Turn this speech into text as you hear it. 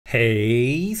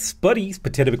Hey Spuddies,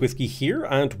 Potato Whiskey here,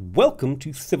 and welcome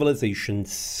to Civilization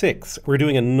 6. We're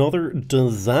doing another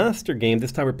disaster game.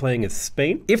 This time we're playing as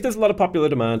Spain. If there's a lot of popular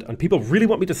demand and people really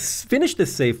want me to finish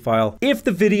this save file, if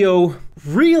the video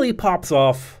really pops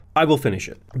off, I will finish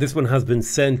it. This one has been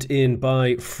sent in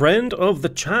by friend of the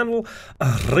channel,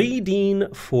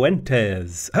 Raydeen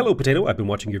Fuentes. Hello Potato, I've been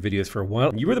watching your videos for a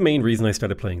while. You were the main reason I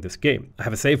started playing this game. I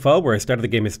have a save file where I started the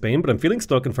game as Spain, but I'm feeling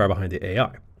stuck and far behind the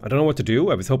AI. I don't know what to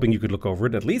do. I was hoping you could look over it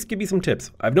and at least give me some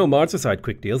tips. I have no mods aside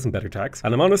quick deals and better tax,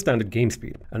 and I'm on a standard game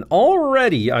speed. And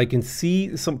already I can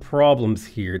see some problems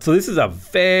here. So this is a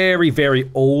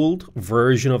very old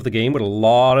version of the game with a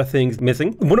lot of things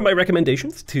missing. One of my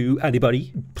recommendations to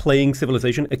anybody playing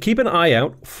Civilization, keep an eye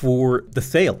out for the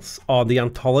sales on the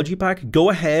anthology pack.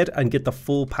 Go ahead and get the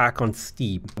full pack on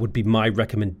Steam would be my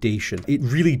recommendation. It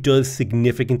really does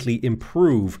significantly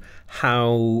improve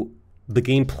how the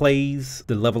game plays,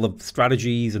 the level of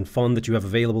strategies and fun that you have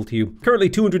available to you. Currently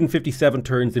 257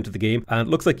 turns into the game, and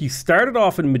it looks like you started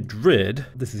off in Madrid.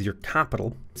 This is your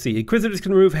capital. See, Inquisitors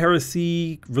can remove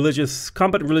heresy,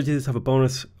 combat religions have a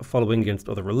bonus following against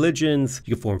other religions.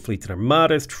 You can form fleets and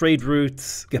armadas, trade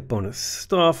routes, get bonus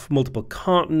stuff, multiple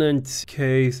continents.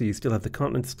 Okay, so you still have the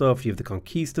continent stuff. You have the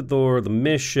Conquistador, the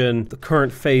mission. The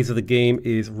current phase of the game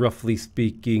is roughly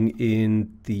speaking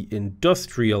in the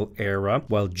industrial era,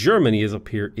 while Germany is up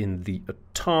here in the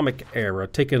atomic era,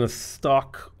 taking a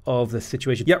stock of the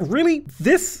situation. Yeah, really,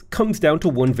 this comes down to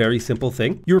one very simple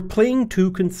thing. You're playing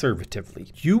too conservatively.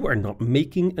 You are not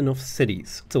making enough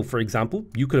cities. So for example,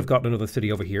 you could have gotten another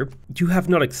city over here. You have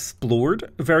not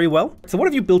explored very well. So what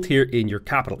have you built here in your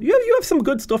capital? You have some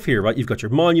good stuff here, right? You've got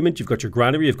your monument, you've got your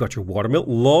granary, you've got your watermill.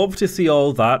 Love to see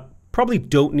all that. Probably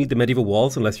don't need the medieval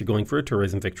walls unless you're going for a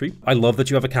tourism victory. I love that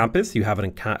you have a campus. You have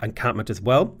an encampment as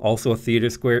well. Also a theater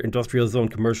square, industrial zone,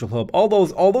 commercial hub. All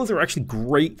those are actually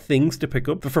great things to pick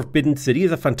up. The Forbidden City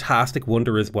is a fantastic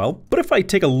wonder as well. But if I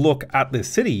take a look at this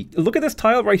city, look at this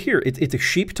tile right here. It's a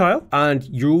sheep tile and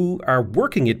you are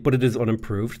working it, but it is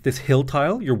unimproved. This hill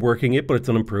tile, you're working it, but it's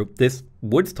unimproved. This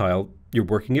woods tile, you're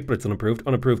working it, but it's unimproved.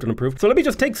 So let me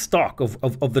just take stock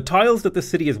of the tiles that the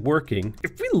city is working.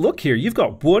 If we look here, you've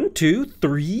got 1, 2,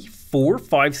 3, 4,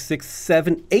 5, 6,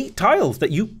 7, 8 tiles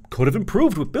that you could have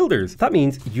improved with builders. That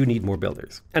means you need more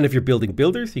builders. And if you're building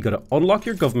builders, you got to unlock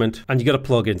your government and you got to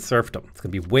plug in serfdom. It's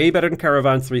going to be way better than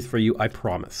caravanseries for you, I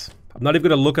promise. I'm not even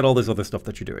going to look at all this other stuff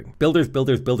that you're doing. Builders.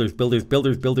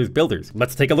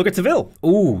 Let's take a look at Seville.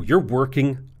 Ooh, you're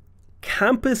working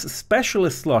campus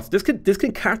specialist slots. This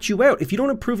can catch you out if you don't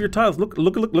improve your tiles. Look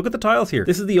at the tiles here.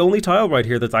 This is the only tile right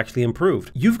here that's actually improved.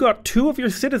 You've got 2 of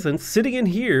your citizens sitting in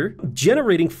here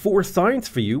generating 4 science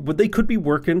for you, but they could be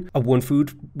working a 1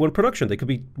 food, 1 production. They could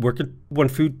be working 1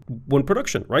 food, 1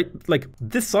 production, right? Like,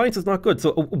 this science is not good.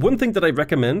 So one thing that I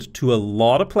recommend to a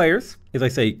lot of players is I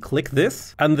say, click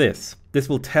this and this. This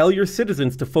will tell your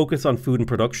citizens to focus on food and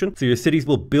production, so your cities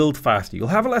will build faster. You'll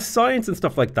have less science and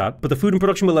stuff like that, but the food and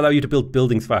production will allow you to build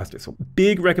buildings faster. So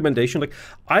big recommendation. Like,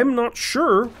 I'm not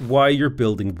sure why you're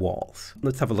building walls.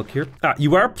 Let's have a look here.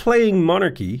 You are playing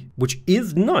monarchy, which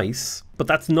is nice, but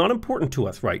that's not important to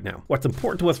us right now. What's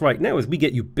important to us right now is we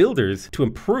get you builders to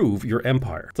improve your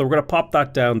empire. So we're going to pop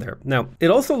that down there. Now,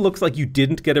 it also looks like you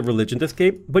didn't get a religion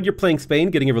escape, but you're playing Spain.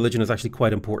 Getting a religion is actually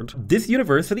quite important. This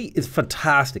university is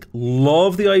fantastic.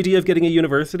 Love the idea of getting a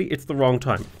university. It's the wrong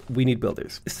time. We need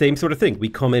builders. Same sort of thing. We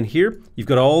come in here. You've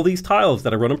got all these tiles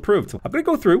that are unimproved. So I'm going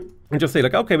to go through and just say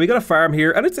like, okay, we got a farm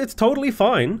here, and it's totally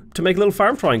fine to make little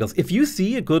farm triangles. If you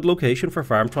see a good location for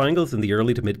farm triangles in the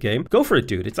early to mid game, go for it,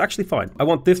 dude. It's actually fine. I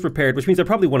want this repaired, which means I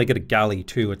probably want to get a galley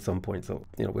too at some point. So,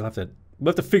 you know, we'll have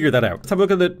to figure that out. Let's have a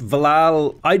look at it.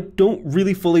 Valal. I don't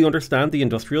really fully understand the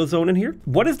industrial zone in here.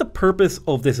 What is the purpose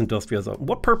of this industrial zone?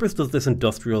 What purpose does this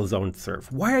industrial zone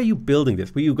serve? Why are you building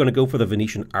this? Were you going to go for the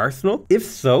Venetian arsenal? If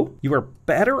so, you are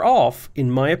better off, in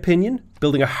my opinion,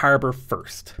 building a harbor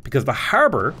first, because the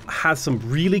harbor has some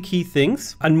really key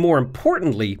things. And more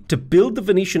importantly, to build the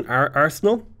Venetian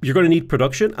arsenal, you're going to need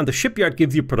production, and the shipyard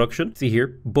gives you production. See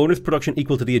here, bonus production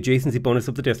equal to the adjacency bonus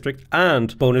of the district,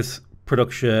 and bonus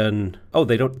production. Oh,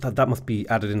 they don't, that must be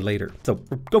added in later. So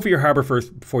go for your harbor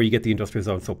first before you get the industrial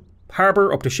zone. So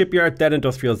harbor up to shipyard, then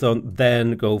industrial zone,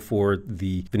 then go for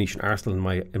the Venetian arsenal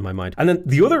in my mind. And then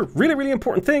the other really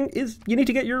important thing is you need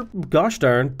to get your gosh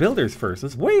darn builders first.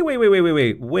 It's way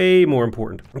more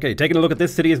important. Okay, taking a look at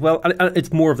this city as well, and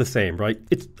it's more of the same, right?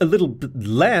 It's a little bit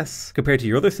less compared to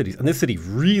your other cities, and this city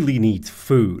really needs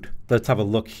food. let's have a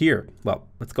look here. Well,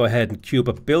 let's go ahead and queue up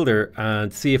a builder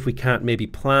and see if we can't maybe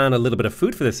plan a little bit of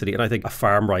food for this city. And I think a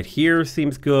farm right here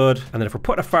seems good. And then if we're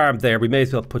putting a farm there, we may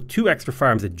as well put 2 extra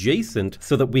farms adjacent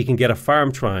so that we can get a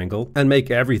farm triangle and make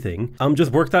everything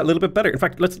just work that little bit better. In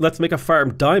fact, let's make a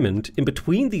farm diamond in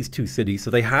between these 2 cities so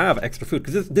they have extra food,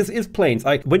 because this is plains.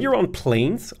 When you're on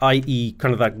plains, i.e.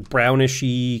 kind of that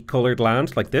brownishy colored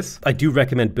land like this, I do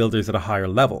recommend builders at a higher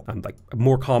level, and like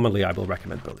more commonly I will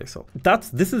recommend builders. So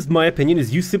this is my opinion,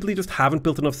 is you simply just haven't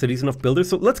built enough cities, enough builders.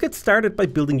 So let's get started by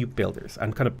building you builders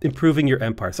and kind of improving your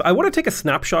empire. So I want to take a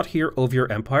snapshot here of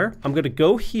your empire. I'm going to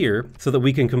go here so that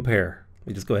we can compare. Let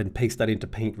me just go ahead and paste that into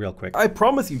Paint real quick. I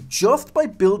promise you, just by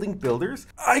building builders,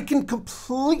 I can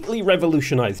completely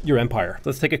revolutionize your empire.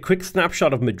 Let's take a quick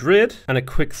snapshot of Madrid and a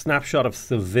quick snapshot of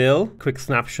Seville, quick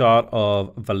snapshot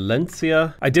of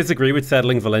Valencia. I disagree with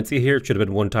settling Valencia here. It should have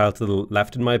been 1 tile to the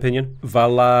left, in my opinion.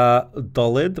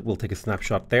 Valladolid, we'll take a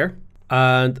snapshot there.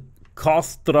 And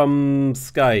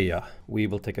Kostramskaya, we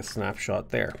will take a snapshot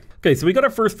there. Okay, so we got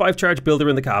our first 5 charge builder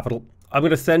in the capital. I'm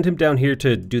going to send him down here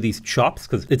to do these chops,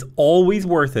 because it's always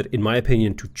worth it, in my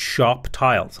opinion, to chop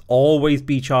tiles. Always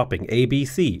be chopping.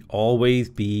 ABC, always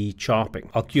be chopping.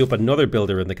 I'll queue up another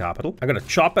builder in the capital. I'm going to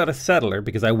chop out a settler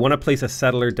because I want to place a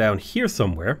settler down here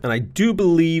somewhere. And I do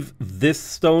believe this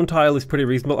stone tile is pretty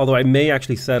reasonable, although I may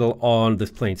actually settle on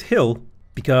this Plains Hill,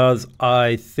 because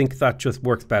I think that just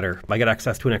works better. I get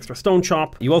access to an extra stone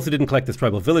chop. You also didn't collect this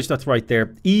tribal village that's right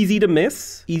there. Easy to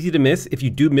miss. Easy to miss. If you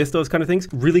do miss those kind of things,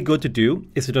 really good to do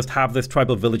is to just have this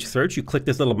tribal village search. You click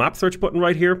this little map search button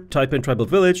right here, type in tribal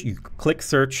village, you click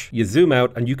search, you zoom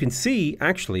out, and you can see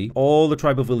actually all the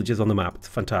tribal villages on the map. It's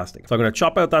fantastic. So I'm going to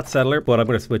chop out that settler, but I'm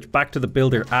going to switch back to the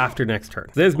builder after next turn.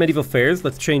 There's medieval fairs.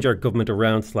 Let's change our government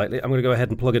around slightly. I'm going to go ahead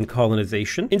and plug in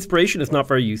colonization. Inspiration is not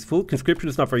very useful. Conscription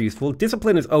is not very useful. Discipline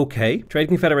is okay.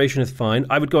 Trading Confederation is fine.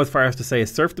 I would go as far as to say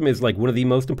serfdom is like one of the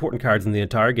most important cards in the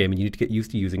entire game, and you need to get used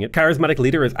to using it. Charismatic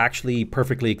leader is actually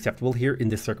perfectly acceptable here in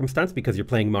this circumstance because you're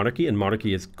playing monarchy, and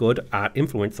monarchy is good at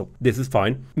influence, so this is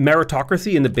fine.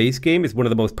 Meritocracy in the base game is one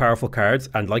of the most powerful cards,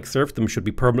 and like serfdom should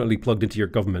be permanently plugged into your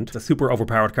government. It's a super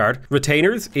overpowered card.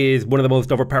 Retainers is one of the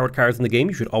most overpowered cards in the game.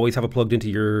 You should always have it plugged into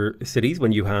your cities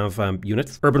when you have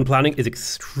units. Urban planning is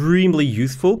extremely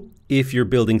useful if you're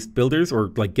building builders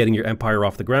or like getting your empire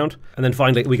off the ground. And then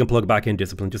finally, we can plug back in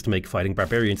discipline just to make fighting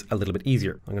barbarians a little bit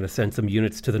easier. I'm going to send some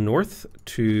units to the north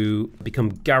to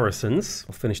become garrisons.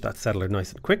 We'll finish that settler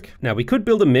nice and quick. Now we could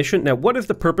build a mission. Now what is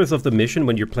the purpose of the mission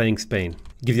when you're playing Spain?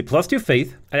 It gives you +2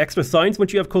 faith, an extra science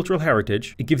once you have cultural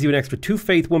heritage. It gives you an extra 2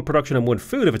 faith, 1 production, and 1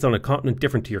 food if it's on a continent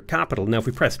different to your capital. Now if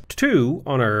we press 2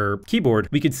 on our keyboard,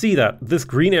 we can see that this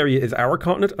green area is our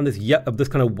continent, and this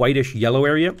kind of whitish yellow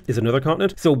area is another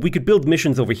continent. So we could build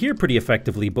missions over here pretty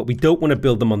effectively, but we don't want to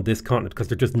build them on this continent because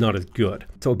they're just not as good.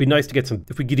 So it'd be nice to get some,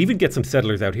 if we could even get some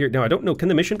settlers out here. Now I don't know, can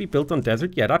the mission be built on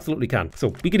desert? Yeah, it absolutely can.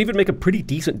 So we could even make a pretty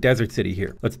decent desert city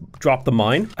here. Let's drop the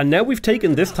mine. And now we've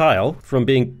taken this tile from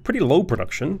being pretty low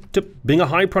production to being a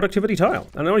high productivity tile.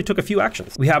 And it only took a few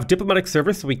actions. We have diplomatic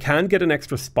service, so we can get an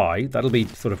extra spy. That'll be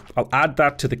sort of, I'll add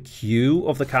that to the queue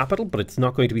of the capital, but it's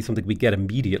not going to be something we get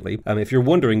immediately. If you're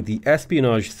wondering, the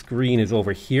espionage screen is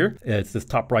over here. It's this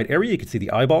top right area. You can see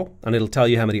the eyeball, and it'll tell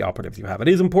you how many operatives you have. It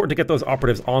is important to get those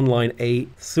operatives online as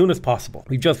soon as possible.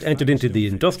 We've just entered into the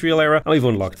industrial era, and we've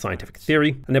unlocked scientific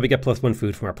theory, and then we get +1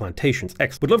 food from our plantations.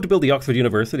 Would love to build the Oxford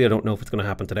University. I don't know if it's going to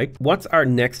happen today. What's our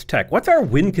next tech? What's our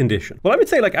win condition? Well, I would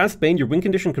say, like, as Spain, your win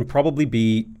condition can probably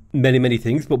be many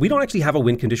things, but we don't actually have a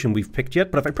win condition we've picked yet.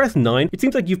 But if I press 9, it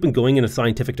seems like you've been going in a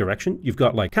scientific direction. You've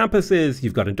got like campuses,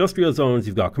 you've got industrial zones,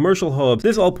 you've got commercial hubs.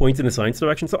 This all points in a science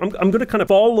direction. So I'm going to kind of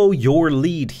follow your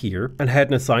lead here and head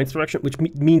in a science direction, which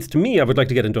means to me, I would like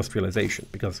to get industrialization,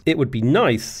 because it would be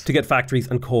nice to get factories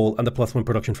and coal and the +1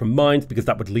 production from mines, because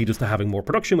that would lead us to having more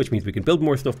production, which means we can build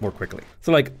more stuff more quickly.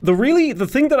 So like the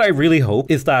thing that I really hope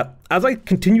is that as I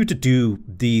continue to do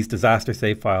these disaster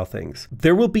save file things,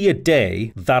 there will be a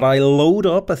day that I load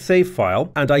up a save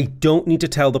file and I don't need to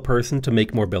tell the person to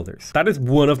make more builders. That is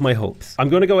one of my hopes. I'm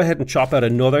going to go ahead and chop out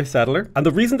another settler. And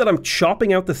the reason that I'm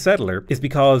chopping out the settler is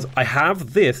because I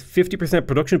have this 50%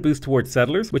 production boost towards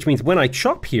settlers, which means when I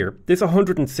chop here, this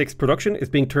 106 production is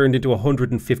being turned into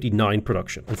 159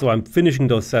 production. And so I'm finishing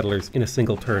those settlers in a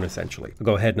single turn, essentially. I'll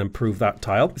go ahead and improve that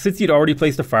tile. Since you'd already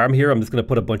placed a farm here, I'm just going to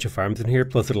put a bunch of farms in here.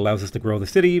 Plus it allows us to grow the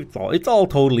city. It's all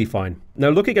totally fine. Now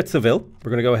looking at Seville,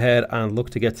 we're going to go ahead and look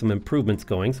to get get some improvements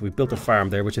going. So we built a farm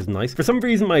there, which is nice. For some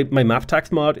reason, my map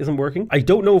tax mod isn't working. I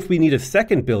don't know if we need a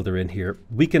second builder in here.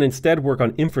 We can instead work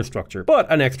on infrastructure,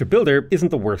 but an extra builder isn't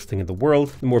the worst thing in the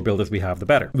world. The more builders we have, the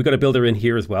better. We've got a builder in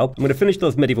here as well. I'm going to finish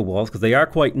those medieval walls because they are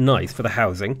quite nice for the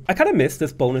housing. I kind of miss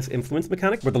this bonus influence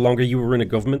mechanic where the longer you were in a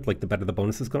government, like the better the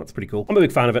bonuses got. It's pretty cool. I'm a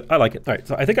big fan of it. I like it. All right,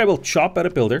 so I think I will chop out a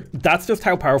builder. That's just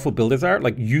how powerful builders are.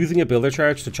 Like using a builder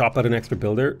charge to chop out an extra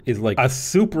builder is like a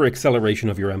super acceleration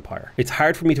of your empire. It's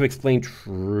hard for me to explain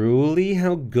truly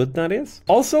how good that is.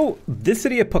 Also, this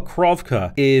city of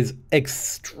Pokrovka is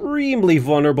extremely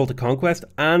vulnerable to conquest,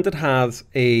 and it has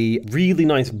a really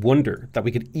nice wonder that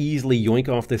we could easily yoink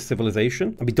off this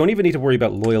civilization, and we don't even need to worry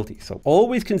about loyalty. So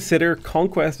always consider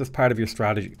conquest as part of your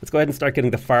strategy. Let's go ahead and start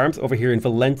getting the farms over here in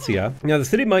Valencia. Now, the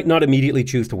city might not immediately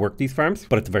choose to work these farms,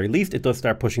 but at the very least, it does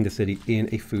start pushing the city in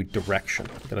a food direction.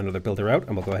 Get another builder out,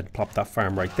 and we'll go ahead and plop that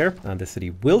farm right there. And the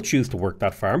city will choose to work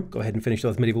that farm. Go ahead and finish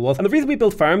those medieval walls. And the reason we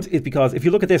build farms is because if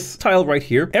you look at this tile right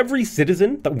here, every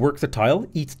citizen that works a tile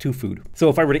eats 2 food. So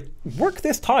if I were to work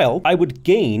this tile, I would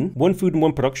gain 1 food and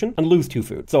 1 production and lose 2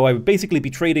 food. So I would basically be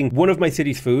trading one of my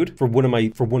city's food for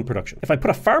one production. If I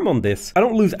put a farm on this, I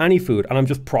don't lose any food and I'm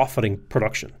just profiting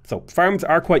production. So farms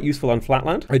are quite useful on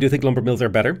flatland. I do think lumber mills are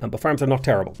better, but farms are not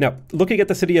terrible. Now, looking at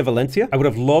the city of Valencia, I would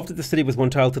have loved if the city was 1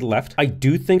 tile to the left. I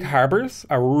do think harbors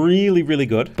are really, really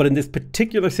good, but in this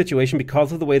particular situation,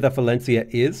 because of the way that Valencia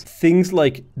is, things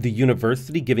like the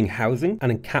university giving housing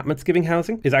and encampments giving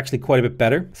housing is actually quite a bit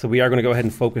better. So we are going to go ahead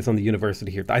and focus on the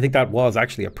university here. I think that was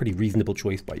actually a pretty reasonable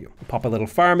choice by you. Pop a little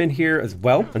farm in here as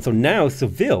well. And so now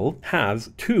Seville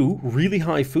has 2 really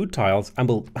high food tiles, and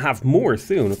we'll have more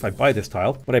soon if I buy this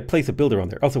tile when I place a builder on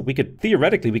there. Also, we could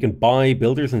theoretically, we can buy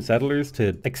builders and settlers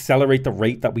to accelerate the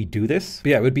rate that we do this. But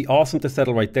yeah, it would be awesome to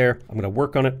settle right there. I'm going to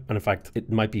work on it. And in fact,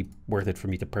 it might be worth it for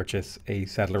me to purchase a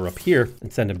settler up here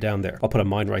and send him down there. I'll put a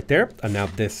mine right there. And now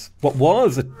this, what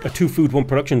was a 2 food, 1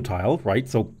 production tile, right?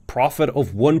 So profit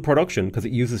of 1 production because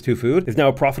it uses 2 food is now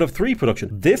a profit of 3 production.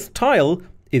 This tile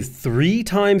is 3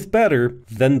 times better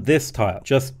than this tile.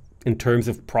 Just in terms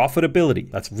of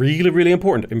profitability. That's really, really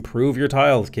important. Improve your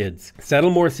tiles, kids. Settle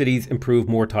more cities, improve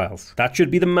more tiles. That should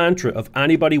be the mantra of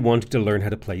anybody wanting to learn how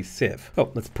to play Civ.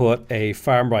 Oh, let's put a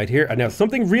farm right here. And now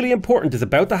something really important is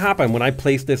about to happen when I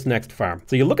place this next farm.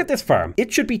 So you look at this farm.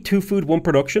 It should be 2 food, 1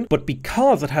 production, but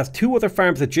because it has 2 other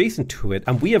farms adjacent to it,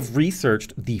 and we have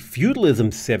researched the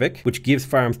feudalism civic, which gives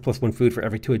farms +1 food for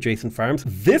every 2 adjacent farms,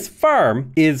 this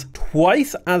farm is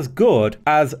twice as good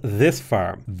as this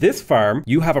farm. This farm,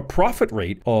 you have a profit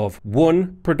rate of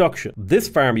 1 production. This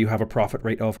farm, you have a profit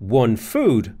rate of 1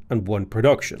 food and 1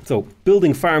 production. So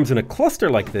building farms in a cluster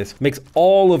like this makes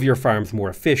all of your farms more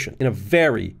efficient in a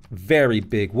very, very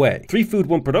big way. 3 food,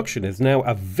 1 production is now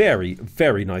a very,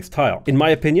 very nice tile. In my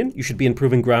opinion, you should be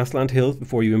improving grassland hills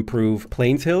before you improve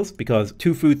plains hills, because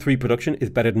 2 food, 3 production is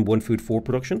better than 1 food, 4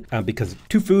 production. And because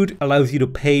 2 food allows you to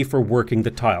pay for working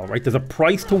the tile, right? There's a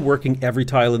price to working every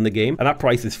tile in the game, and that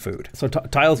price is food. So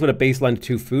tiles with a baseline of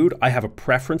 2 food, I have a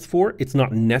preference for. It's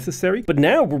not necessary, but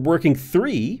now we're working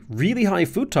 3 really high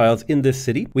food tiles in this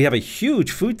city. We have a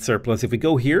huge food surplus. If we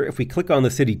go here, if we click on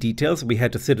the city details, we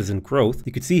head to citizen growth,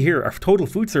 you can see here our total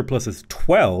food surplus is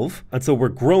 12. And so we're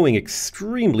growing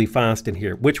extremely fast in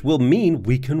here, which will mean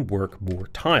we can work more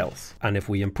tiles. And if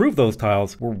we improve those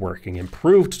tiles, we're working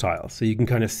improved tiles. So you can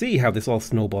kind of see how this all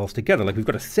snowballs together. Like we've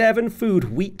got a 7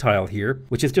 food wheat tile here,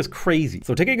 which is just crazy.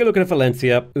 So taking a look at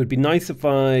Valencia, it would be nice if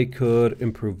I could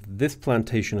improve this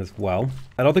plantation as well.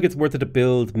 I don't think it's worth it to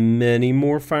build many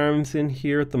more farms in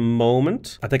here at the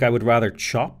moment. I think I would rather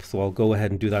chop, so I'll go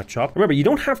ahead and do that chop. Remember, you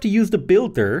don't have to use the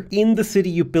builder in the city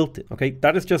you built it, okay?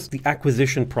 That is just the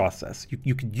acquisition process.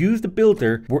 You could use the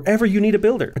builder wherever you need a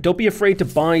builder. Don't be afraid to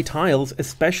buy tiles,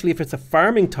 especially if it's a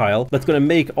farming tile that's going to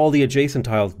make all the adjacent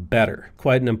tiles better.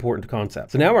 Quite an important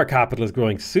concept. So now our capital is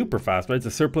growing super fast, right? It's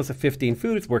a surplus of 15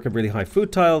 food. It's working really high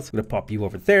food tiles. I'm going to pop you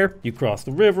over there. You cross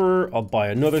the river. I'll buy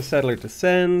another settler to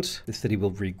send. The city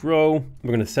will regrow. We're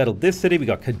going to settle this city. We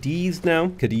got Cadiz now.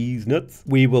 Cadiz nuts.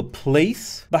 We will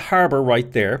place the harbor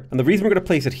right there. And the reason we're going to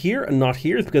place it here and not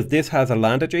here is because this has a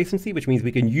land adjacency, which means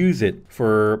we can use it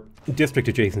for district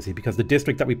adjacency, because the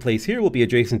district that we place here will be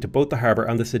adjacent to both the harbor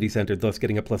and the city center, thus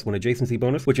getting a +1 adjacency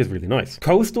bonus, which is really nice.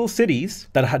 Coastal cities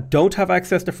that don't have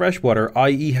access to fresh water,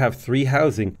 i.e. have 3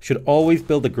 housing, should always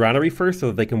build a granary first so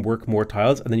that they can work more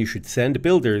tiles, and then you should send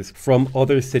builders from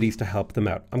other cities to help them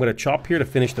out. I'm going to chop here to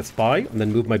finish the spy and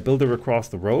then move my builder across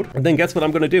the road. And then guess what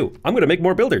I'm going to do? I'm going to make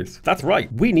more builders. That's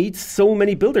right. We need so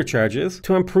many builder charges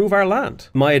to improve our land.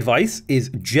 My advice is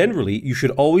generally you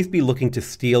should always be looking to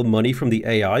steal money from the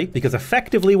AI Because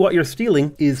effectively what you're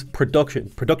stealing is production.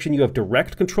 Production you have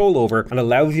direct control over and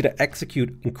allows you to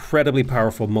execute incredibly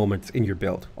powerful moments in your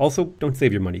build. Also, don't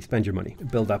save your money, spend your money.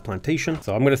 Build that plantation.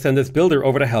 So I'm going to send this builder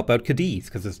over to help out Cadiz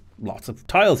because there's lots of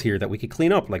tiles here that we could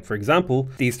clean up. Like for example,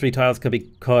 these 3 tiles can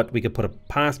be cut. We could put a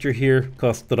pasture here.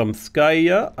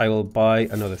 Kostomskaya. I will buy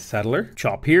another settler.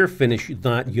 Chop here, finish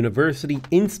that university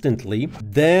instantly.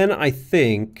 Then I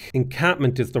think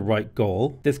encampment is the right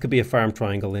goal. This could be a farm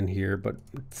triangle in here, but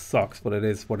it sucks, but it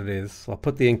is what it is. So I'll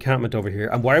put the encampment over here.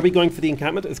 And why are we going for the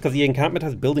encampment? It's because the encampment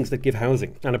has buildings that give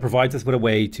housing, and it provides us with a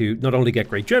way to not only get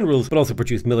great generals, but also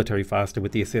produce military faster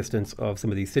with the assistance of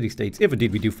some of these city-states. If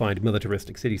indeed we do find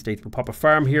militaristic city-states, we'll pop a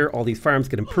farm here. All these farms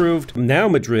get improved. Now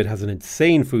Madrid has an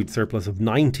insane food surplus of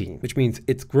 19, which means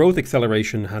its growth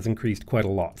acceleration has increased quite a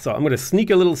lot. So I'm going to sneak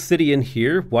a little city in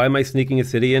here. Why am I sneaking a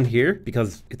city in here?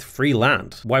 Because it's free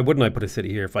land. Why wouldn't I put a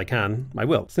city here if I can? I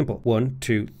will. Simple. 1,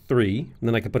 2, 3. And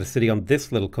then I could put a city on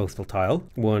this little coastal tile.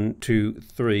 1, 2,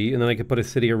 3. And then I could put a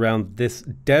city around this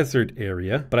desert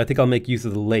area. But I think I'll make use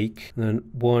of the lake. And then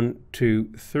 1,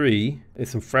 2, 3. There's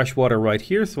some fresh water right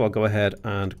here, so I'll go ahead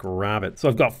and grab it. So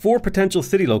I've got 4 potential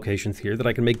city locations here that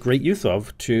I can make great use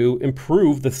of to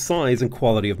improve the size and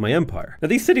quality of my empire. Now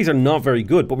these cities are not very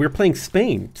good, but we're playing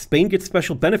Spain. Spain gets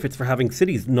special benefits for having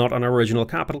cities not on our original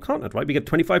capital continent, right? We get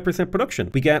 25% production.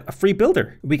 We get a free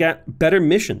builder. We get better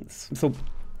missions. So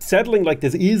settling like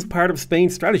this is part of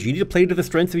Spain's strategy. You need to play to the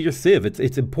strengths of your civ.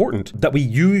 It's important that we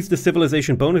use the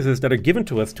civilization bonuses that are given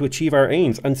to us to achieve our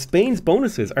aims. And Spain's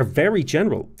bonuses are very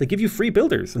general. They give you free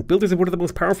builders, and builders are one of the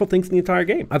most powerful things in the entire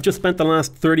game. I've just spent the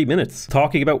last 30 minutes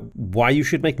talking about why you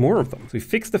should make more of them. So we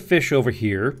fixed the fish over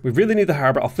here. We really need the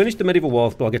harbor. I'll finish the medieval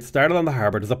walls, but I'll get started on the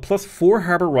harbor. There's a +4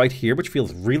 harbor right here, which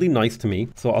feels really nice to me.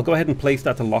 So I'll go ahead and place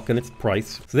that to lock in its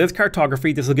price. So there's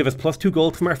cartography. This will give us +2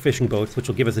 gold from our fishing boats, which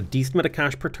will give us a decent amount of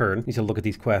cash per turn. Need to look at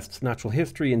these quests. Natural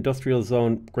history, industrial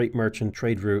zone, great merchant,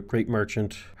 trade route, great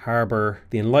merchant, harbor,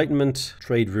 the enlightenment,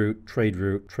 trade route, trade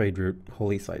route, trade route,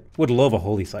 holy site. Would love a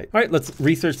holy site. All right, let's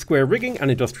research square rigging and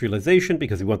industrialization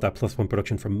because we want that +1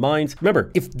 production from mines.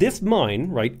 Remember, if this mine,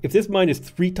 right, if this mine is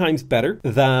 3 times better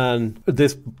than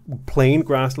this plain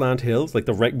grassland hills, like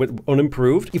the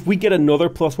unimproved, if we get another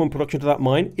 +1 production to that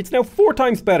mine, it's now 4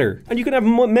 times better. And you can have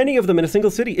many of them in a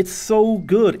single city. It's so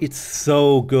good. It's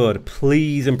so good.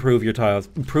 Please improve your tiles.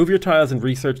 Improve your tiles and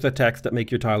research the text that make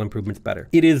your tile improvements better.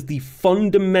 It is the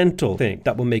fundamental thing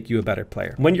that will make you a better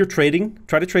player. When you're trading,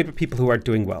 try to trade with people who aren't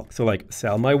doing well. So like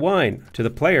sell my wine to the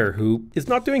player who is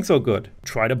not doing so good.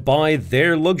 Try to buy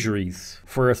their luxuries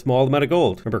for a small amount of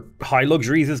gold. Remember, high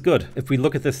luxuries is good. If we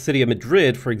look at this city of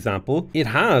Madrid, for example, it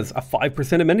has a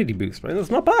 5% amenity boost, right?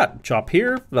 That's not bad. Chop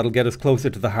here, that'll get us closer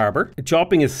to the harbor.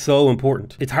 Chopping is so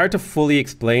important. It's hard to fully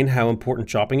explain how important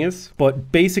chopping is,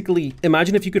 but basically,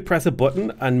 imagine if you could press a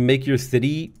button and make your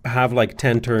city have like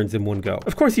 10 turns in one go.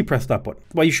 Of course you press that button.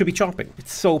 Well, you should be chopping.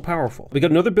 It's so powerful. We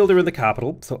got another builder in the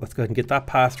capital, so let's go ahead and get that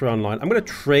pasture online. I'm going to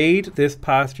trade this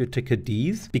pasture to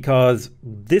Cadiz because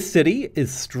this city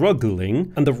is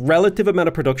struggling and the relative amount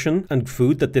of production and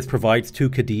food that this provides to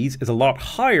Cadiz is a lot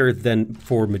higher than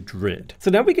for Madrid. So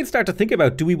now we can start to think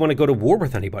about, do we want to go to war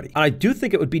with anybody? And I do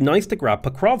think it would be nice to grab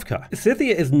Pokrovka.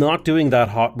 Scythia is not doing that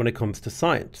hot when it comes to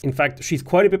science. In fact, she's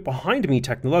quite a bit behind me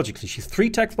technologically. She's 3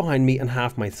 techs behind me and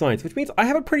half my science, which means I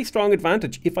have a pretty strong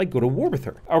advantage if I go to war with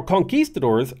her. Our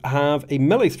conquistadors have a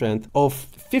melee strength of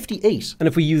 58. And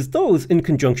if we use those in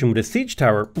conjunction with a siege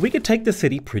tower, we could take the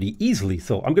city pretty easily.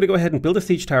 So I'm going to go ahead and build a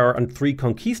siege tower and 3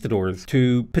 conquistadors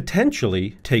to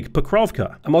potentially take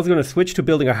Pokrovka. I'm also going to switch to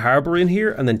building a harbor in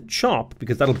here and then chop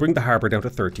because that'll bring the harbor down to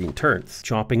 13 turns.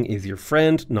 Chopping is your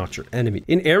friend, not your enemy.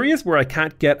 In areas where I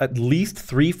can't get at least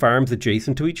 3 farms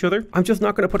adjacent to each other, I'm just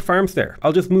not going to put farms there.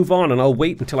 I'll just move on and I'll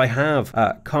wait until I have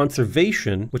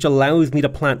conservation, which allows me to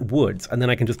plant woods, and then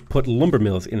I can just put lumber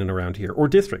mills in and around here, or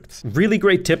districts. Really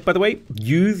great tip, by the way,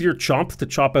 use your chops to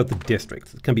chop out the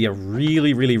districts. It can be a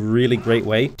really, really, really great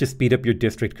way to speed up your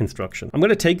district construction. I'm going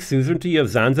to take suzerainty of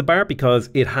Zanzibar because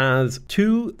it has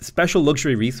 2 special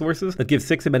luxury resources that give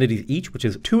 6 amenities each, which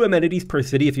is 2 amenities per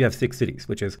city if you have 6 cities,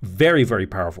 which is very, very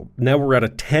powerful. Now we're at a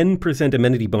 10%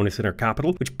 amenity bonus in our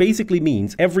capital, which basically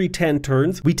means every 10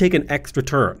 turns, we take an extra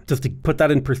turn, just to put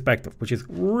that in perspective, which is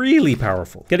really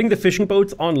powerful. Getting the fishing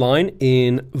boats online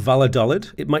in Valladolid,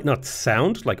 it might not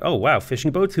sound like, oh wow, fishing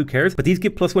fishing boats, who cares? But these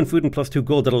give +1 food and +2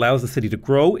 gold that allows the city to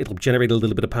grow. It'll generate a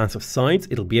little bit of passive science.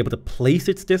 It'll be able to place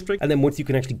its district. And then once you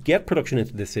can actually get production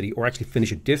into this city or actually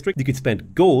finish a district, you can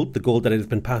spend gold, the gold that it has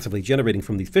been passively generating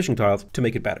from these fishing tiles, to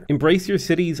make it better. Embrace your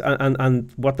cities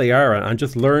and what they are, and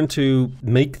just learn to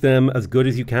make them as good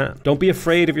as you can. Don't be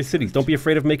afraid of your cities. Don't be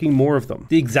afraid of making more of them.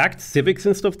 The exact civics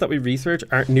and stuff that we research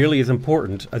aren't nearly as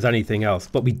important as anything else,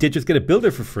 but we did just get a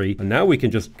builder for free, and now we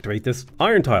can just create this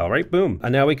iron tile, right? Boom.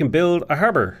 And now we can build a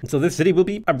harbor. And so this city will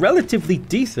be a relatively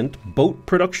decent boat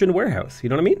production warehouse. You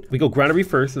know what I mean? We go granary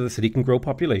first so the city can grow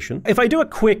population. If I do a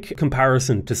quick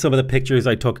comparison to some of the pictures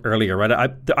I took earlier, right?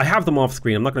 I have them off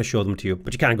screen. I'm not going to show them to you,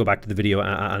 but you can go back to the video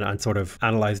and sort of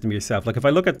analyze them yourself. Like if I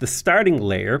look at the starting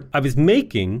layer, I was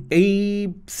making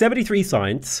a 73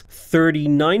 science,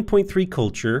 39.3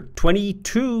 culture,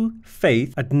 22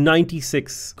 faith at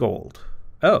 96 gold.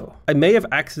 Oh, I may have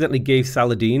accidentally gave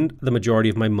Saladin the majority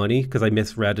of my money because I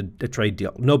misread a trade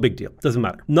deal. No big deal. Doesn't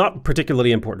matter. Not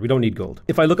particularly important. We don't need gold.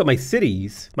 If I look at my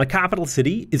cities, my capital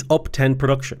city is up 10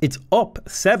 production. It's up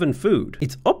 7 food.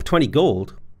 It's up 20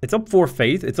 gold. It's up 4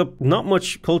 faith. It's up not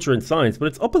much culture and science, but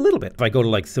it's up a little bit. If I go to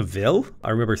like Seville, I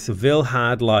remember Seville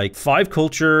had like 5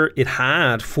 culture. It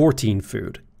had 14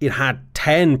 food. It had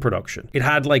 10 production. It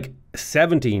had like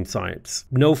 17 science,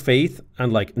 no faith,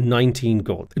 and like 19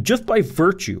 gold. Just by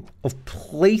virtue of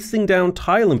placing down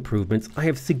tile improvements, I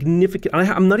have significant,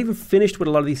 I'm not even finished with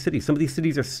a lot of these cities. Some of these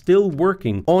cities are still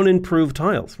working on improved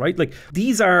tiles, right? Like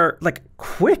these are like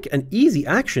quick and easy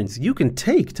actions you can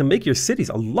take to make your cities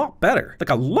a lot better, like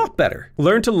a lot better.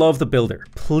 Learn to love the builder.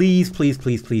 Please, please,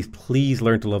 please, please, please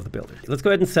learn to love the builder. Let's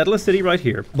go ahead and settle a city right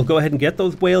here. We'll go ahead and get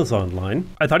those whales online.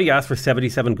 I thought he asked for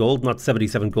 77 gold, not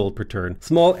 77 gold per turn.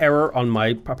 Small error on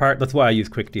my part. That's why I use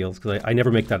quick deals, because I never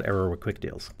make that error with quick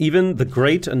deals. Even the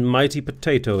great and mighty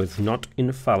potato is not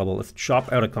infallible. Let's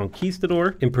chop out a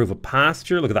conquistador, improve a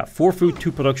pasture. Look at that, 4 food,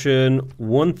 2 production,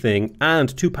 1 thing,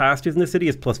 and 2 pastures in the city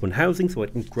is +1 housing, so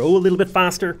it can grow a little bit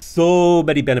faster. So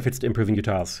many benefits to improving your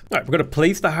tiles. All right, we're going to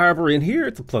place the harbor in here.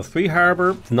 It's a +3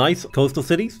 harbor. It's nice. Coastal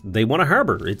cities, they want a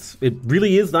harbor. It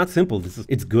really is that simple.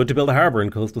 It's good to build a harbor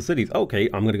in coastal cities. Okay,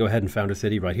 I'm going to go ahead and found a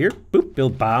city right here. Boop,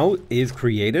 Bilbao is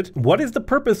created. What is the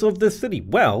purpose of this city?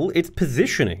 Well, its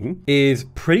positioning is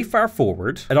pretty far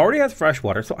forward. It already has fresh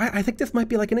water, so I think this might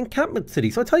be like an encampment city.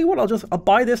 So I'll tell you what, I'll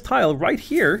buy this tile right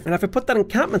here, and if I put that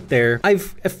encampment there,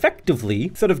 I've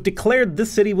effectively sort of declared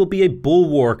this city will be a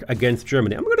bulwark against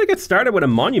Germany. I'm going to get started with a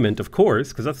monument, of course,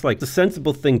 because that's like the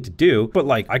sensible thing to do, but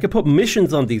like I could put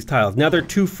missions on these tiles. Now they're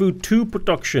 2 food, 2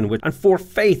 production, and 4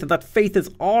 faith, and that faith is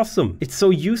awesome. It's so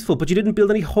useful, but you didn't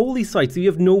build any holy sites, so you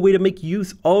have no way to make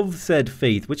use of said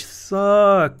faith, which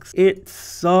sucks. It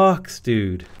sucks,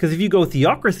 dude. Because if you go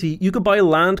theocracy, you could buy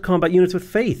land combat units with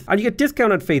faith, and you get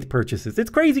discounted faith purchases. It's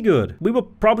crazy good. We will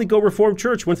probably go Reformed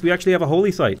Church once we actually have a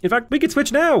holy site. In fact, we could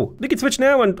switch now. We could switch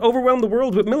now and overwhelm the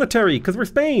world with military, because we're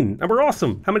Spain, and we're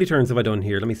awesome. How many turns have I done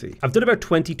here? Let me see. I've done about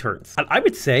 20 turns. And I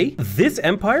would say this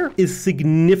empire is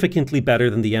significantly better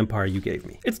than the empire you gave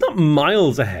me. It's not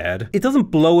miles ahead. It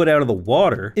doesn't blow it out of the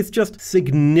water. It's just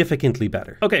significantly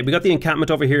better. Okay, we got the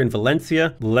encampment over here in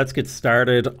Valencia. Let's get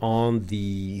started on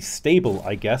the stable,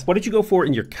 I guess. What did you go for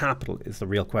in your capital is the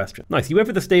real question. Nice, you went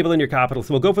for the stable in your capital,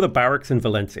 so we'll go for the barracks in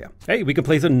Valencia. Hey, we can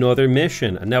place another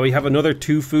mission, and now we have another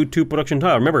 2 food, 2 production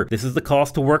tile. Remember, this is the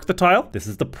cost to work the tile. This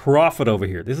is the profit over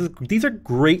here. These are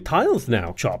great tiles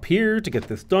now. Chop here to get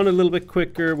this done a little bit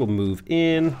quicker. We'll move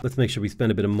in. Let's make sure we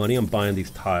spend a bit of money on buying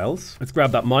these tiles. Let's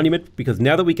grab that monument, because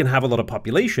now that we can have a lot of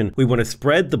population, we want to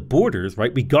spread the borders,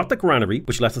 right? We got the granary,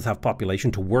 which lets us have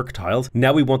population to work tiles.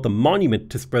 Now we want the monument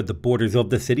to spread the borders of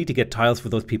the city to get tiles for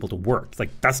those people to work. It's like,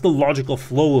 that's the logical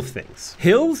flow of things.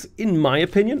 Hills, in my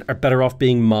opinion, are better off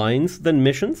being mines than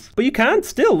missions, but you can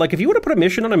still, like, if you want to put a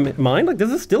mission on a mine, like,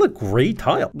 this is still a great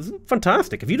tile. This is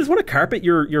fantastic. If you just want to carpet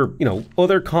your you know,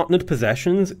 other continent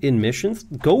possessions in missions,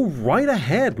 go right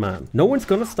ahead, man. No one's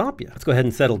gonna stop you. Let's go ahead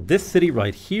and settle this city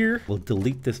right here. We'll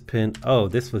delete this pin. Oh,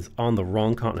 this was on the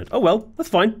wrong continent. Oh well, that's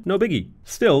fine, no biggie.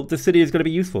 Still, this city is going to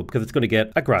be useful because it's going to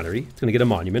get a granary, it's going to get a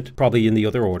monument, probably in the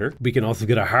other order. We can also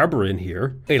get a harbor in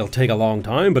here. It'll take a long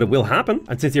time, but it will happen.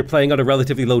 And since you're playing at a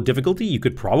relatively low difficulty, you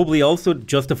could probably also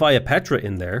justify a Petra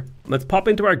in there. Let's pop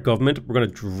into our government. We're going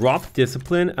to drop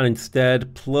discipline and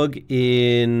instead plug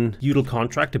in feudal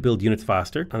contract to build units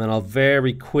faster. And then I'll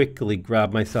very quickly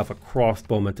grab myself a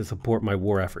crossbowman to support my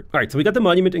war effort. All right, so we got the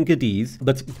monument in Cadiz.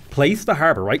 Let's place the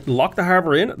harbor, right? Lock the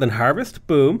harbor in, then harvest,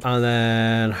 boom, and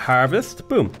then harvest,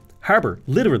 boom. Harbor,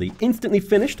 literally, instantly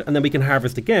finished, and then we can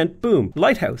harvest again. Boom.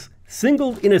 Lighthouse.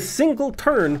 In a single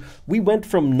turn, we went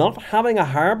from not having a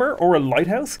harbor or a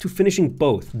lighthouse to finishing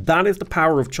both. That is the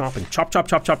power of chopping. Chop, chop,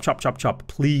 chop, chop, chop, chop, chop.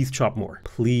 Please chop more.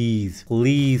 Please,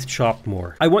 please chop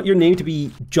more. I want your name to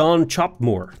be John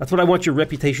Chopmore. That's what I want your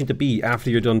reputation to be after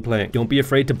you're done playing. Don't be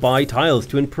afraid to buy tiles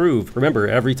to improve. Remember,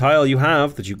 every tile you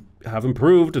have that you have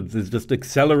improved is just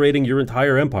accelerating your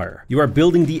entire empire. You are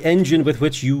building the engine with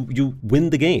which you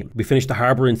win the game. We finished the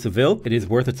harbor in Seville. It is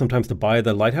worth it sometimes to buy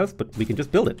the lighthouse, but we can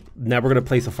just build it. Now we're going to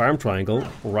place a farm triangle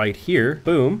right here.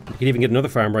 Boom. We can even get another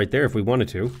farm right there if we wanted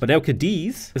to. But now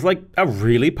Cadiz is like a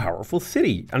really powerful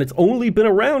city, and it's only been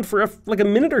around for like a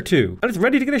minute or two, and it's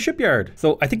ready to get a shipyard.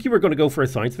 So I think you were going to go for a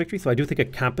science victory, so I do think a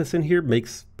campus in here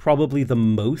makes probably the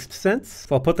most sense.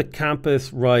 So I'll put the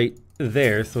campus right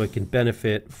there so it can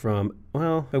benefit from,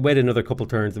 well, I wait another couple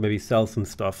turns and maybe sell some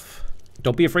stuff.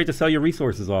 Don't be afraid to sell your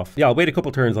resources off. Yeah, I'll wait a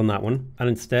couple turns on that one and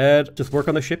instead just work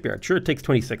on the shipyard. Sure, it takes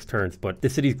 26 turns, but the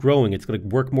city's growing. It's going to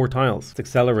work more tiles. It's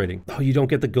accelerating. Oh, you don't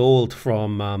get the gold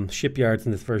from shipyards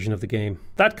in this version of the game.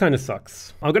 That kind of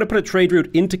sucks. I'm going to put a trade route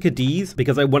into Cadiz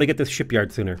because I want to get this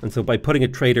shipyard sooner. And so by putting a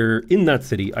trader in that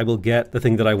city, I will get the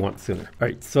thing that I want sooner. All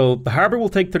right, so the harbor will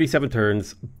take 37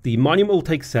 turns. The monument will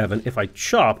take 7. If I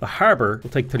chop, the harbor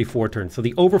will take 34 turns. So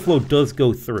the overflow does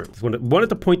go through. So I wanted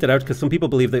to point that out because some people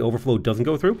believe the overflow doesn't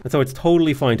go through. And so it's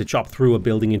totally fine to chop through a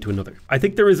building into another. I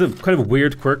think there is a kind of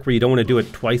weird quirk where you don't want to do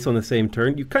it twice on the same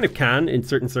turn. You kind of can in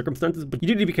certain circumstances, but you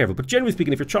do need to be careful. But generally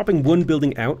speaking, if you're chopping one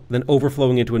building out, then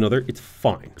overflowing into another, it's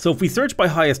fine. So if we search by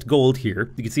highest gold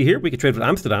here, you can see here, we could trade with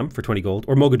Amsterdam for 20 gold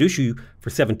or Mogadishu for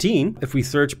 17. If we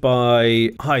search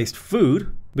by highest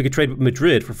food, we could trade with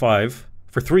Madrid for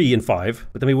 3 and 5,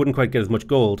 but then we wouldn't quite get as much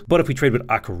gold. But if we trade with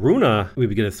A Coruña, we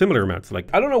would get a similar amount. So like,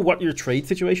 I don't know what your trade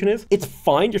situation is. It's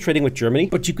fine you're trading with Germany,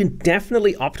 but you can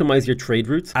definitely optimize your trade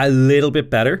routes a little bit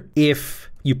better if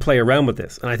you play around with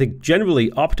this. And I think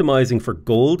generally optimizing for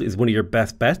gold is one of your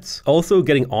best bets. Also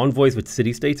getting envoys with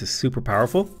city-states is super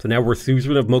powerful. So now we're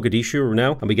suzerain of Mogadishu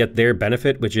now, and we get their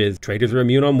benefit, which is traders are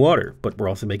immune on water, but we're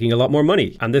also making a lot more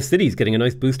money. And this city's getting a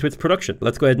nice boost to its production.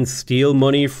 Let's go ahead and steal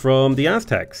money from the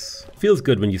Aztecs. Feels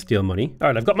good when you steal money. All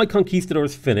right, I've got my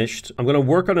conquistadors finished. I'm going to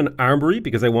work on an armory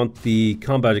because I want the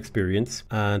combat experience.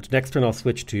 And next turn I'll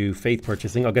switch to faith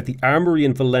purchasing. I'll get the armory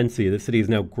in Valencia. The city is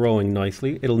now growing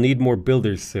nicely. It'll need more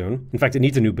builders soon. In fact, it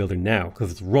needs a new builder now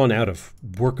because it's run out of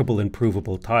workable,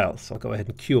 improvable tiles. So I'll go ahead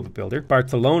and queue up a builder.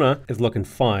 Barcelona is looking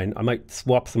fine. I might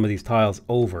swap some of these tiles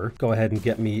over. Go ahead and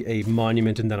get me a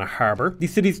monument and then a harbor.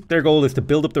 These cities, their goal is to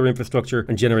build up their infrastructure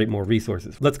and generate more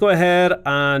resources. Let's go ahead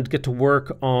and get to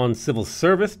work on civil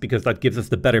service because that gives us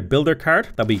the better builder card.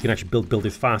 That way you can actually build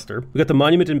builders faster. We got the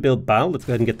monument in Bilbao. Let's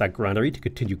go ahead and get that granary to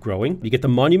continue growing. You get the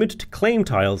monument to claim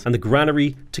tiles and the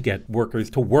granary to get workers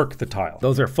to work the tile.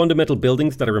 Those are fundamental buildings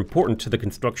that are important to the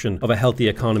construction of a healthy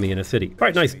economy in a city. All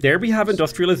right, nice. There we have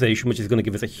industrialization, which is going to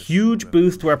give us a huge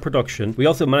boost to our production. We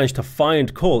also managed to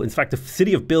find coal. In fact, the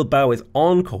city of Bilbao is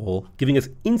on coal, giving us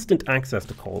instant access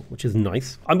to coal, which is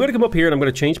nice. I'm going to come up here and I'm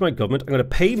going to change my government. I'm going to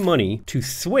pay money to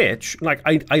switch. Like,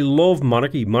 I love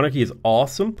monarchy. Monarchy is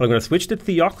awesome, but I'm going to switch to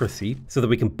theocracy so that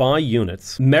we can buy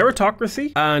units.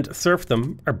 Meritocracy and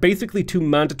serfdom are basically 2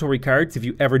 mandatory cards if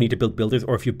you ever need to build builders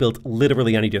or if you built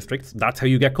literally any districts. That's how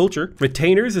you get culture.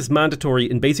 Retainers is mandatory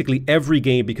in basically every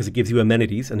game because it gives you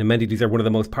amenities, and amenities are one of the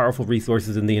most powerful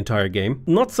resources in the entire game.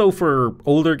 Not so for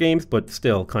older games, but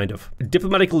still kind of.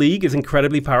 Diplomatic League is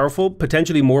incredibly powerful,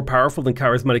 potentially more powerful than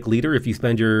Charismatic Leader if you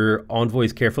spend your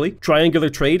envoys carefully. Triangular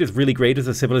Trade is really great as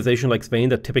a civilization like Spain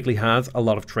that typically has a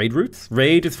lot of trade routes.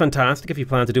 Raid is fantastic if you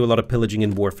plan to do a lot of pillaging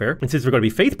in warfare. And since we're going to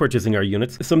be faith purchasing our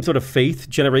units, some sort of faith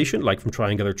generation, like from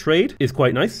Triangular Trade, is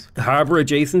quite nice. Harbor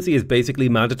adjacency is basically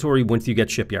mandatory once you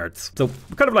get shipyards. So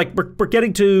kind of like we're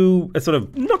getting to a sort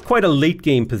of not quite a late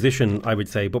game position, I would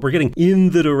say, but we're getting in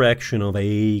the direction of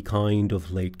a kind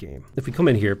of late game. If we come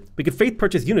in here, we can faith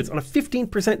purchase units on a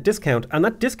 15% discount, and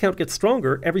that discount gets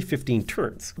stronger every 15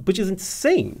 turns, which is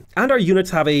insane. And our units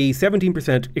have a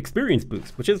 17% experience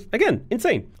boost, which is, again,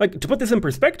 insane. Like, to put this in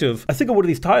perspective, a single one of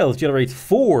these tiles generates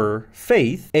 4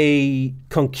 faith. A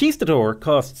conquistador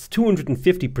costs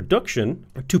 250 production.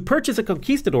 To purchase a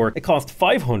conquistador, it costs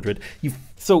 500.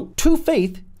 So 2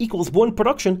 faith equals 1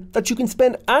 production that you can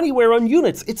spend anywhere on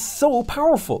units. It's so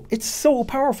powerful. It's so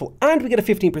powerful. And we get a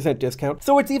 15% discount.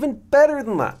 So it's even better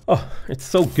than that. Oh, it's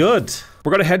so good.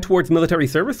 We're going to head towards military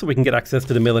service so we can get access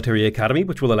to the military academy,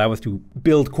 which will allow us to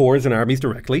build corps and armies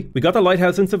directly. We got the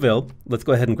lighthouse in Seville. Let's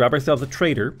go ahead and grab ourselves a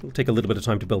trader. It'll take a little bit of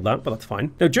time to build that, but that's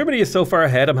fine. Now, Germany is so far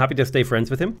ahead, I'm happy to stay friends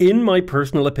with him. In my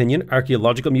personal opinion,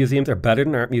 archaeological museums are better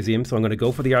than art museums, so I'm going to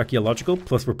go for the archaeological.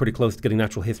 Plus, we're pretty close to getting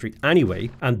natural history anyway,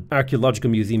 and archaeological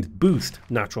museums boost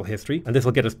natural history, and this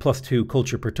will get us +2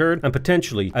 culture per turn, and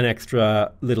potentially an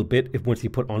extra little bit if once you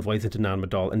put envoys into Nan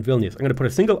Madol and Vilnius. I'm going to put a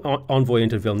single envoy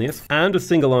into Vilnius and a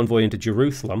single envoy into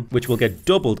Jerusalem, which will get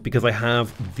doubled because I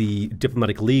have the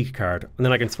Diplomatic League card, and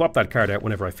then I can swap that card out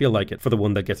whenever I feel like it for the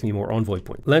one that gets me more envoy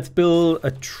points. Let's build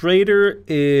a trader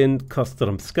in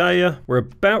Kostomskaya. We're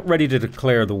about ready to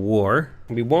declare the war.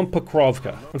 We want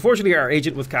Pokrovka. Unfortunately, our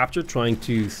agent was captured trying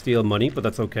to steal money, but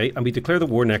that's okay. And we declare the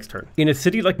war next turn. In a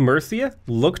city like Murcia,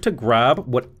 look to grab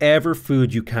whatever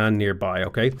food you can nearby,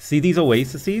 okay? See these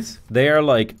oases? They are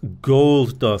like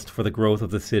gold dust for the growth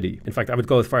of the city. In fact, I would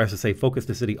go as far as to say focus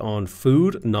the city on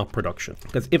food, not production.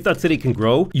 Because if that city can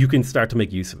grow, you can start to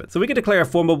make use of it. So we can declare a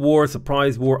formal war,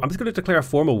 surprise war. I'm just going to declare a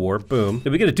formal war. Boom.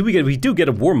 We do get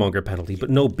a warmonger penalty, but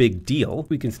no big deal.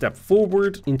 We can step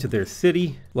forward into their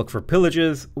city, look for pillages.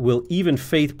 We'll even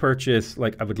faith purchase,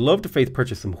 like I would love to faith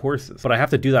purchase some horses, but I have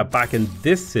to do that back in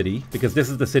this city because this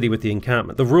is the city with the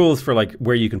encampment. The rules for like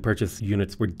where you can purchase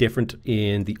units were different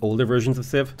in the older versions of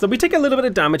Civ. So we take a little bit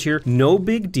of damage here, no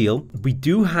big deal. We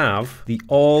do have the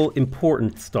all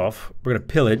important stuff. We're gonna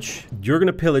pillage. You're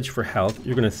gonna pillage for health.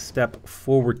 You're gonna step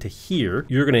forward to here.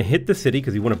 You're gonna hit the city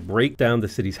because you want to break down the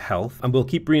city's health, and we'll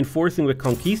keep reinforcing with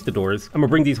conquistadors, and we'll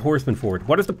bring these horsemen forward.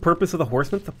 What is the purpose of the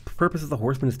horsemen? The purpose of the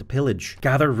horsemen is to pillage.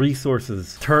 Gather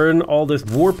resources, turn all this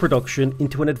war production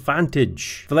into an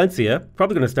advantage. Valencia,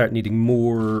 probably going to start needing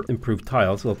more improved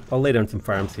tiles, so I'll lay down some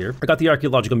farms here. I got the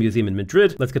Archaeological Museum in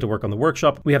Madrid. Let's get to work on the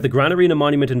workshop. We have the Gran Arena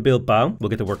Monument in Bilbao. We'll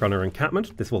get to work on our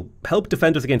encampment. This will help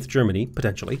defend us against Germany,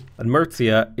 potentially. And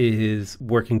Murcia is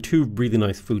working 2 really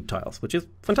nice food tiles, which is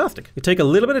fantastic. We take a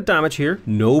little bit of damage here,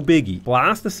 no biggie.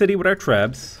 Blast the city with our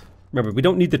trebs. Remember, we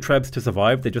don't need the trebs to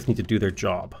survive, they just need to do their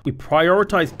job. We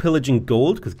prioritize pillaging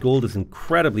gold, because gold is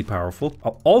incredibly powerful.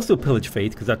 I'll also pillage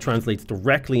faith, because that translates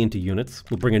directly into units.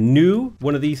 We'll bring a new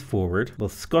one of these forward. We'll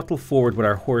scuttle forward with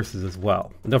our horses as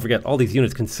well. And don't forget, all these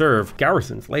units can serve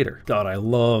garrisons later. God, I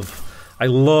loved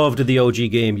the OG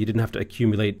game. You didn't have to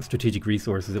accumulate strategic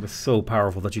resources. It was so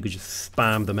powerful that you could just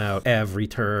spam them out every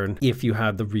turn if you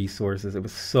had the resources. It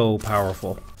was so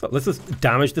powerful. So let's just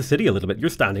damage the city a little bit.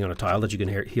 You're standing on a tile that you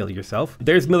can heal yourself.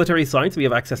 There's military science. We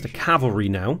have access to cavalry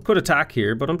now. Could attack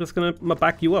here, but I'm just gonna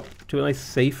back you up to a nice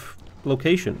safe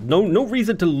location. No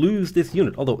reason to lose this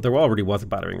unit, although there already was a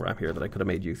battering ram here that I could have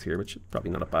made use here, which is probably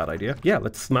not a bad idea. Yeah,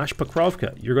 let's smash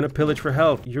Pokrovka. You're going to pillage for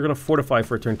health. You're going to fortify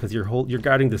for a turn because you're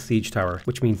guarding the siege tower,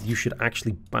 which means you should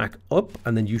actually back up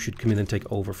and then you should come in and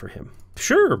take over for him.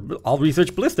 Sure, I'll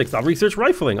research ballistics, I'll research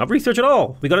rifling, I'll research it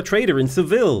all. We got a trader in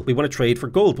Seville. We want to trade for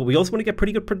gold, but we also want to get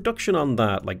pretty good production on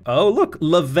that. Like, oh look,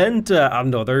 La Venta,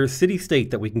 another city-state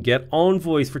that we can get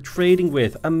envoys for trading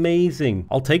with. Amazing.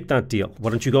 I'll take that deal.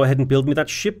 Why don't you go ahead and build me that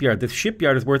shipyard? This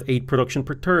shipyard is worth 8 production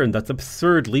per turn. That's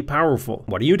absurdly powerful.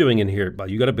 What are you doing in here? Well,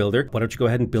 you got a builder. Why don't you go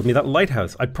ahead and build me that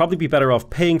lighthouse? I'd probably be better off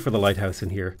paying for the lighthouse in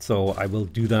here. So I will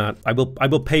do that. I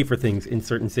will pay for things in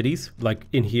certain cities. Like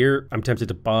in here, I'm tempted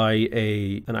to buy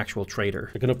an actual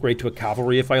trader. I can upgrade to a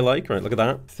cavalry if I like. All right, look at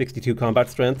that. 62 combat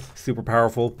strength, super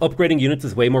powerful. Upgrading units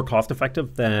is way more cost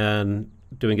effective than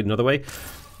doing it another way.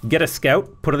 Get a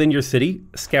scout, put it in your city.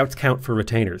 Scouts count for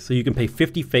retainers, so you can pay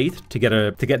 50 faith to get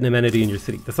an amenity in your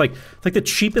city. That's like it's like the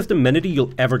cheapest amenity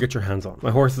you'll ever get your hands on.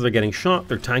 My horses are getting shot.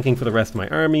 They're tanking for the rest of my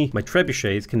army. My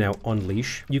trebuchets can now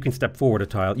unleash. You can step forward a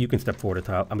tile. You can step forward a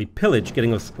tile, and we pillage,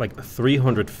 getting us like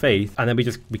 300 faith, and then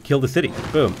we kill the city.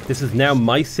 Boom! This is now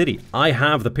my city. I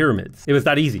have the pyramids. It was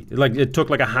that easy. It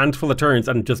took like a handful of turns,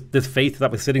 and just this faith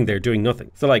that was sitting there doing nothing.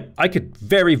 So like I could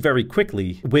very, very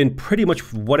quickly win pretty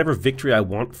much whatever victory I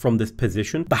want from this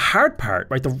position. The hard part,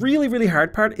 right? The really, really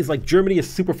hard part is like Germany is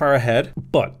super far ahead.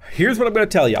 But here's what I'm going to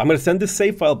tell you. I'm going to send this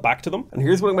save file back to them, and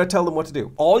here's what I'm going to tell them what to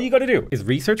do. All you got to do is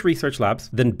research labs,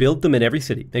 then build them in every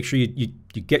city. Make sure you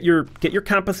get your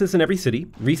campuses in every city.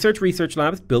 Research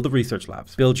labs, build the research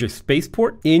labs. Build your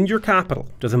spaceport in your capital.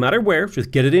 Doesn't matter where,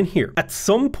 just get it in here. At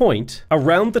some point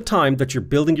around the time that you're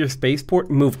building your spaceport,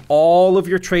 move all of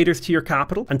your traders to your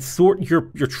capital and sort your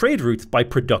trade routes by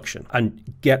production and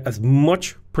get as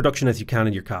much production as you can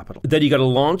in your capital. Then you got to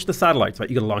launch the satellites, right?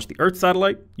 You got to launch the Earth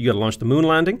satellite, you got to launch the moon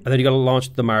landing, and then you got to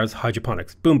launch the Mars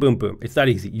hydroponics. Boom, boom, boom. It's that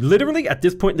easy. You literally, at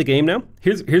this point in the game now,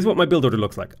 here's what my build order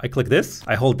looks like. I click this,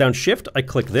 I hold down shift, I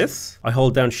click this, I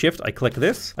hold down shift, I click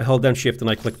this, I hold down shift, and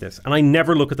I click this. And I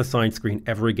never look at the sign screen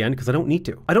ever again because I don't need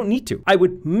to. I don't need to. I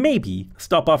would maybe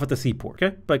stop off at the seaport,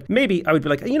 okay? Like maybe I would be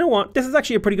like, you know what? This is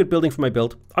actually a pretty good building for my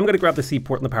build. I'm going to grab the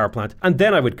seaport and the power plant. And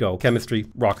then I would go chemistry,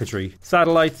 rocketry,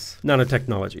 satellites,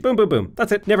 nanotechnology. Boom, boom, boom.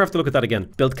 That's it. Never have to look at that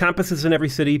again. Build campuses in every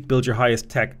city, build your highest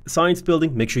tech science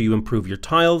building, make sure you improve your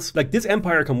tiles. Like this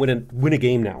empire can win a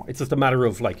game now. It's just a matter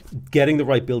of like getting the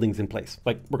right buildings in place.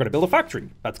 Like we're going to build a factory.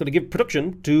 That's going to give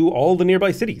production to all the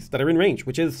nearby cities that are in range,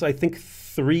 which is I think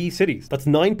 3 cities. That's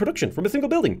 9 production from a single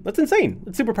building. That's insane.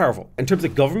 It's super powerful. In terms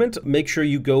of government, make sure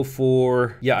you go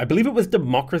for, yeah, I believe it was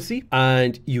democracy,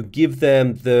 and you give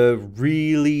them the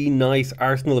really nice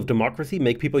arsenal of democracy,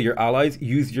 make people your allies,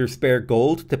 use your spare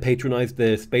gold to patronize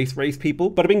the space race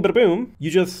people. Bada bing, bada boom. You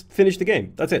just finish the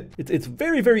game. That's it. It's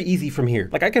very, very easy from here.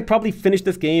 Like I could probably finish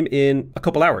this game in a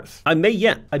couple hours. I may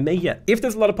yet. If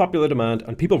there's a lot of popular demand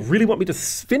and people really want me to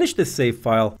finish this save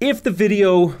file, if the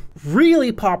video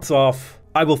really pops off,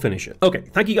 I will finish it. Okay,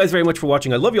 thank you guys very much for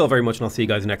watching. I love you all very much, and I'll see you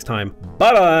guys next time.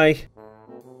 Bye-bye.